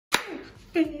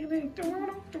Go.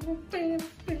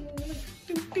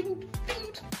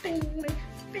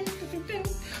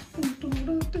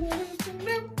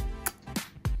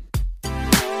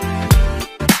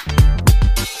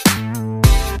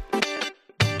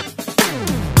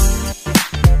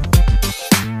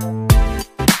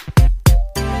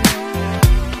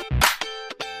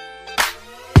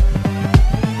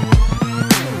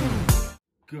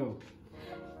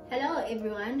 Hello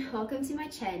everyone, welcome to my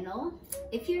channel.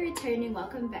 If you're returning,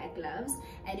 welcome back, loves,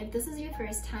 and if this is your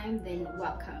first time, then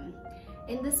welcome.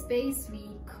 In this space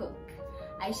we cook.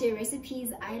 I share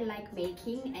recipes I like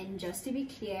making, and just to be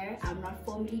clear, I'm not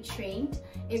formally trained.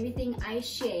 Everything I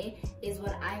share is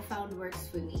what I found works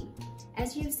for me.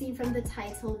 As you've seen from the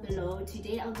title below,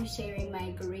 today I'll be sharing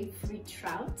my grapefruit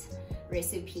trout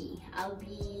recipe. I'll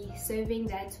be serving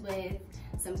that with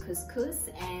some couscous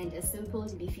and a simple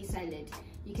leafy salad.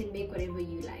 You can make whatever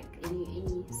you like,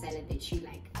 any salad that you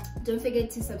like. Don't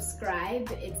forget to subscribe,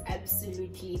 it's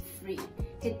absolutely free.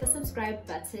 Hit the subscribe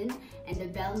button and the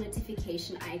bell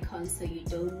notification icon so you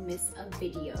don't miss a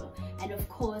video. And of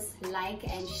course, like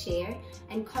and share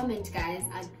and comment, guys.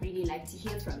 I'd really like to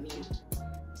hear from you.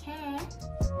 Okay.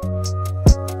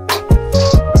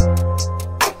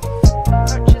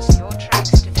 Purchase your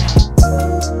tracks today.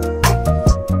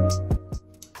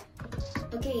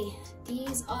 Okay,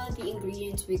 these are the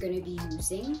ingredients we're going to be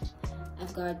using.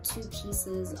 I've got 2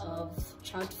 pieces of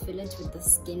trout fillet with the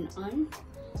skin on,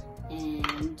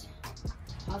 and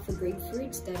half a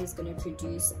grapefruit that is going to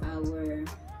produce our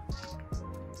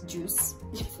juice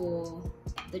for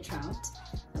the trout.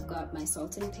 I've got my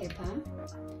salt and pepper.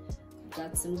 I've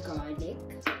got some garlic.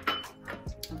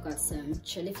 I've got some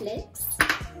chili flakes.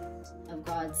 I've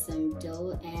got some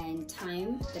dill and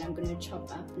thyme that I'm going to chop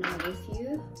up now with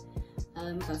you.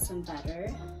 I've got some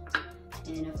butter,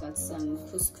 and I've got some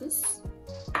couscous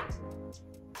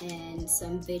and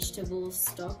some vegetable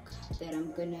stock that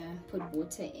I'm gonna put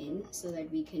water in so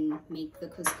that we can make the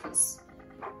couscous.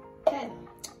 Okay,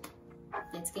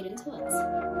 let's get into it.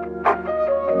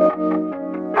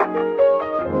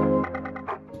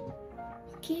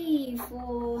 Okay,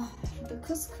 for the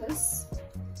couscous,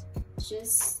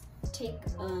 just take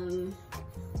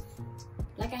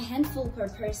like a handful per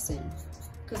person,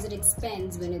 because it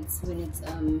expands when it's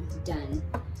done.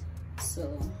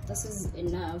 So this is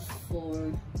enough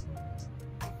for,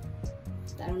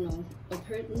 I don't know,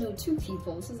 2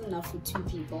 people. This is enough for 2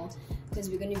 people because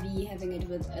we're going to be having it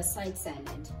with a side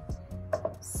salad.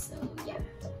 So yeah.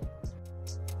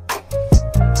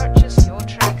 Purchase your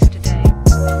tracks today.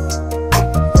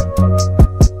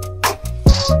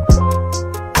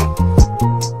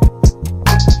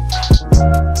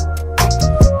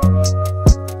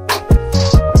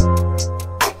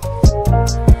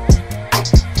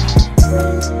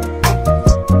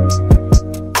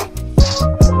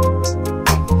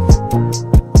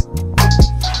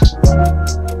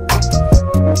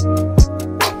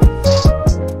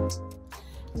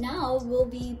 Now we'll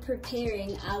be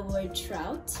preparing our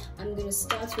trout. I'm gonna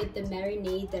start with the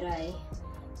marinade that I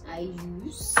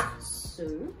use.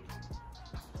 So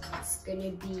it's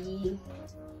gonna be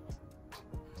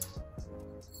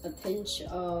a pinch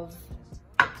of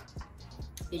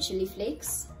the chili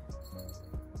flakes,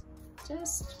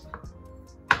 just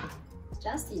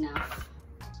enough,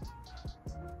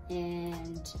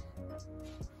 and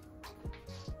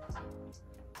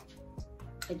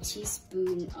a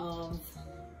teaspoon of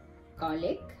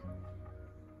garlic,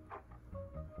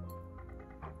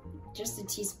 just a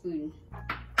teaspoon,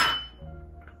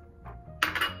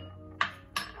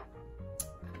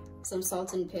 some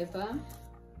salt and pepper,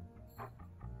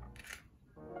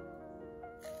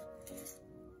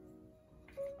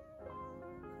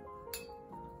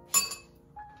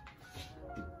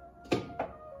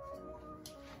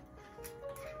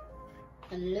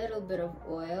 a little bit of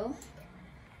oil,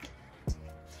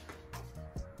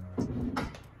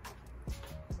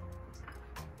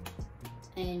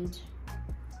 and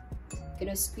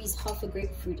gonna squeeze half a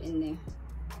grapefruit in there.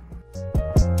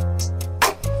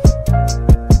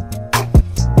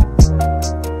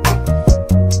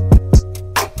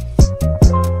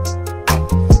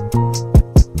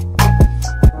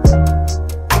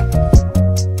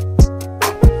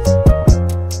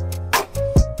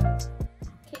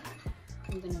 Okay,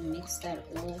 I'm gonna mix that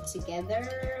all together.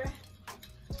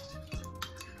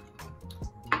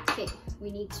 Okay,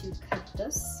 we need to cut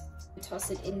this.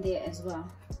 Toss it in there as well.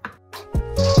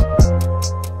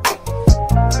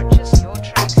 Purchase your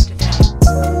tracks today.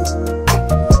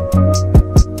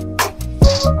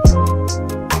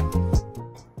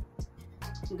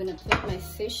 I'm gonna put my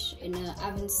fish in an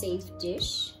oven-safe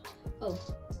dish. Oh,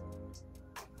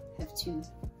 have 2.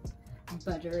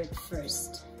 butter it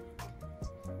first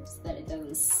so that it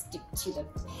doesn't stick to the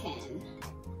pan.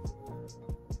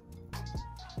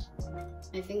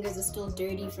 My fingers are still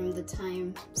dirty from the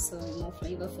time, so more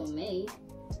flavor for me.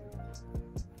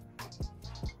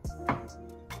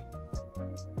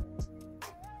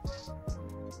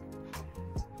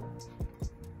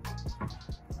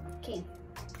 Okay,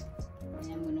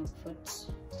 and I'm gonna put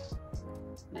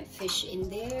my fish in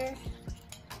there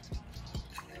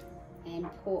and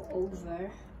pour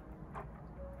over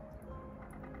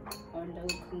our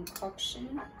little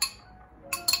concoction.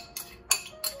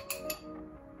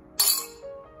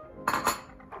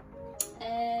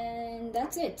 And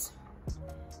that's it.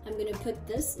 I'm gonna put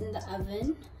this in the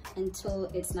oven until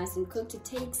it's nice and cooked. It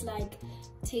takes like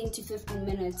 10 to 15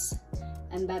 minutes,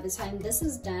 and by the time this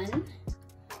is done,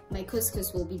 my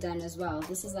couscous will be done as well.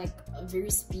 This is like very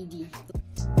speedy.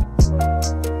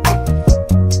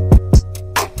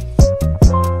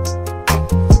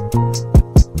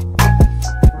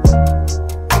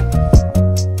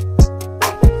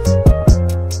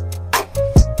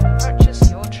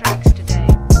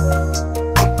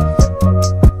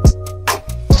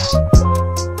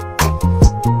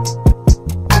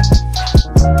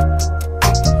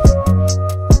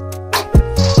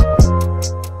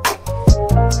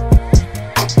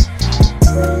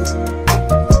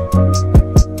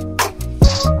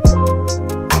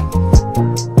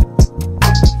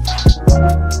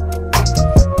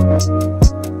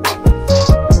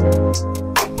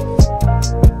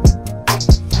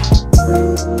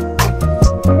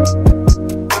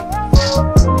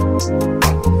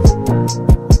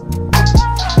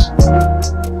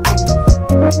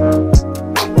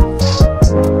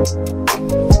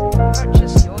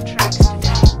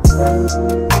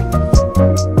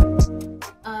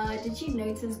 Did you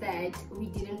notice that we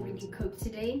didn't really cook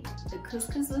today? The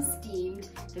couscous was steamed,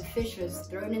 the fish was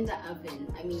thrown in the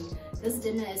oven. I mean, this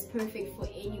dinner is perfect for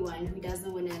anyone who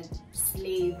doesn't want to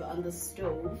slave on the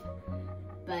stove,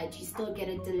 but you still get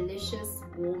a delicious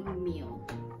warm meal.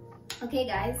 Okay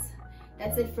guys,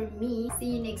 that's it from me.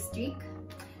 See you next week.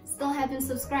 Still haven't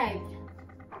subscribed?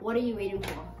 What are you waiting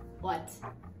for? What?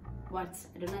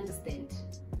 I don't understand.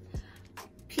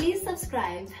 Please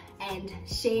subscribe and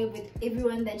share with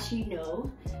everyone that you know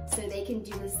so they can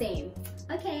do the same.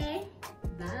 Okay,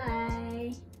 bye.